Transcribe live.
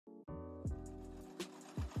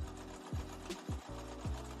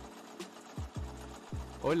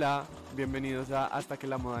Hola, bienvenidos a Hasta que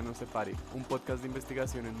la moda nos separe, un podcast de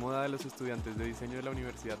investigación en moda de los estudiantes de Diseño de la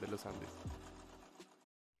Universidad de los Andes.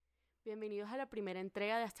 Bienvenidos a la primera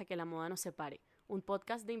entrega de Hasta que la moda nos separe, un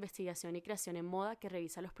podcast de investigación y creación en moda que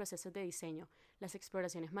revisa los procesos de diseño, las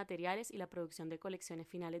exploraciones materiales y la producción de colecciones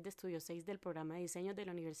finales de Estudio 6 del programa de Diseño de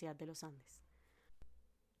la Universidad de los Andes.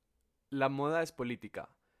 La moda es política.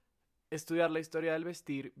 Estudiar la historia del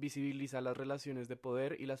vestir visibiliza las relaciones de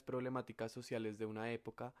poder y las problemáticas sociales de una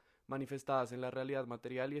época manifestadas en la realidad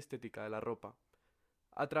material y estética de la ropa.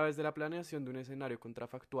 A través de la planeación de un escenario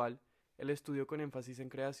contrafactual, el estudio con énfasis en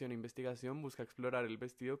creación e investigación busca explorar el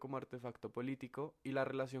vestido como artefacto político y la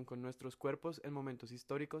relación con nuestros cuerpos en momentos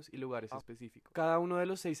históricos y lugares específicos. Cada uno de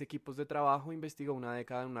los 6 equipos de trabajo investigó una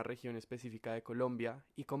década en una región específica de Colombia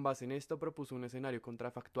y con base en esto propuso un escenario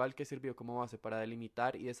contrafactual que sirvió como base para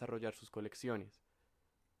delimitar y desarrollar sus colecciones.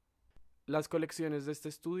 Las colecciones de este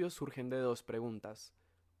estudio surgen de 2 preguntas: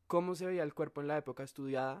 ¿cómo se veía el cuerpo en la época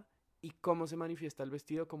estudiada? Y ¿cómo se manifiesta el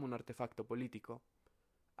vestido como un artefacto político?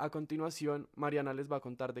 A continuación, Mariana les va a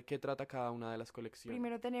contar de qué trata cada una de las colecciones.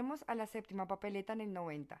 Primero tenemos a la séptima papeleta en el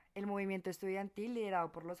 90, el movimiento estudiantil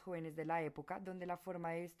liderado por los jóvenes de la época, donde la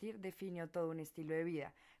forma de vestir definió todo un estilo de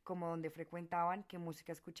vida, como dónde frecuentaban, qué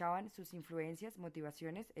música escuchaban, sus influencias,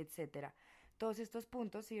 motivaciones, etc. Todos estos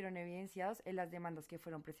puntos se vieron evidenciados en las demandas que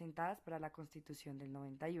fueron presentadas para la Constitución del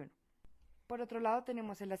 91. Por otro lado,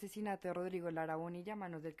 tenemos el asesinato de Rodrigo Lara Bonilla a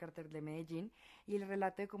manos del cártel de Medellín y el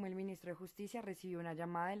relato de cómo el ministro de Justicia recibió una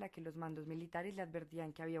llamada en la que los mandos militares le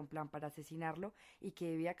advertían que había un plan para asesinarlo y que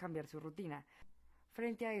debía cambiar su rutina.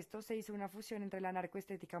 Frente a esto, se hizo una fusión entre la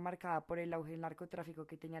narcoestética marcada por el auge del narcotráfico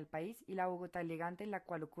que tenía el país y la Bogotá elegante en la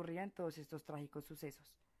cual ocurrían todos estos trágicos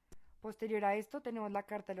sucesos. Posterior a esto, tenemos la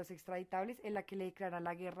Carta de los Extraditables, en la que le declaran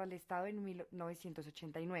la guerra al Estado en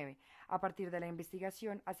 1989, a partir de la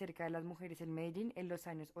investigación acerca de las mujeres en Medellín en los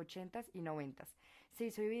años 80 y 90. Se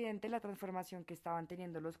hizo evidente la transformación que estaban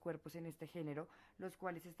teniendo los cuerpos en este género, los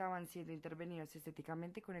cuales estaban siendo intervenidos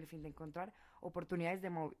estéticamente con el fin de encontrar oportunidades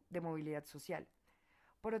de movilidad social.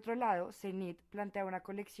 Por otro lado, Cenit plantea una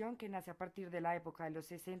colección que nace a partir de la época de los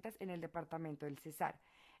 60 en el departamento del Cesar.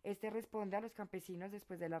 Este responde a los campesinos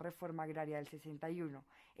después de la reforma agraria del 61,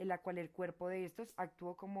 en la cual el cuerpo de estos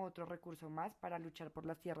actuó como otro recurso más para luchar por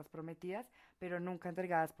las tierras prometidas, pero nunca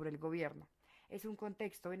entregadas por el gobierno. Es un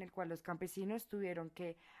contexto en el cual los campesinos tuvieron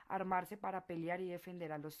que armarse para pelear y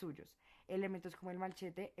defender a los suyos. Elementos como el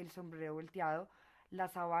machete, el sombrero volteado,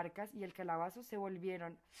 las abarcas y el calabazo se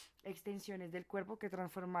volvieron extensiones del cuerpo que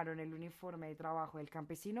transformaron el uniforme de trabajo del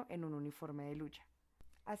campesino en un uniforme de lucha.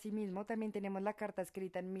 Asimismo, también tenemos la carta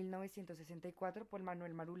escrita en 1964 por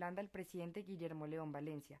Manuel Marulanda al presidente Guillermo León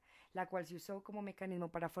Valencia, la cual se usó como mecanismo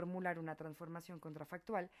para formular una transformación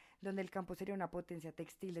contrafactual, donde el campo sería una potencia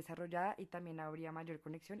textil desarrollada y también habría mayor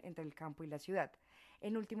conexión entre el campo y la ciudad.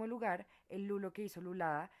 En último lugar, el lulo que hizo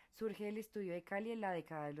Lulada surge del estudio de Cali en la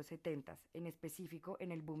década de los 70, en específico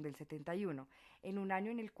en el boom del 71, en un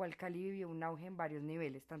año en el cual Cali vivió un auge en varios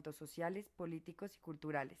niveles, tanto sociales, políticos y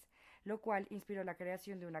culturales, lo cual inspiró la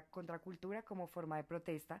creación de una contracultura como forma de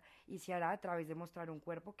protesta y se hará a través de mostrar un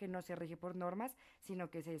cuerpo que no se rige por normas, sino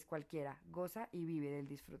que se es cualquiera, goza y vive del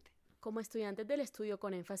disfrute. Como estudiantes del estudio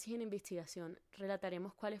con énfasis en investigación,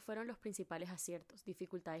 relataremos cuáles fueron los principales aciertos,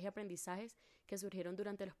 dificultades y aprendizajes que surgieron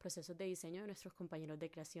durante los procesos de diseño de nuestros compañeros de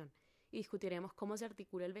creación y discutiremos cómo se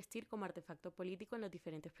articula el vestir como artefacto político en los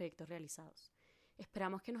diferentes proyectos realizados.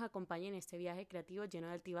 Esperamos que nos acompañen en este viaje creativo lleno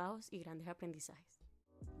de altibajos y grandes aprendizajes.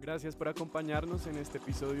 Gracias por acompañarnos en este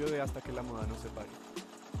episodio de Hasta que la moda nos separe.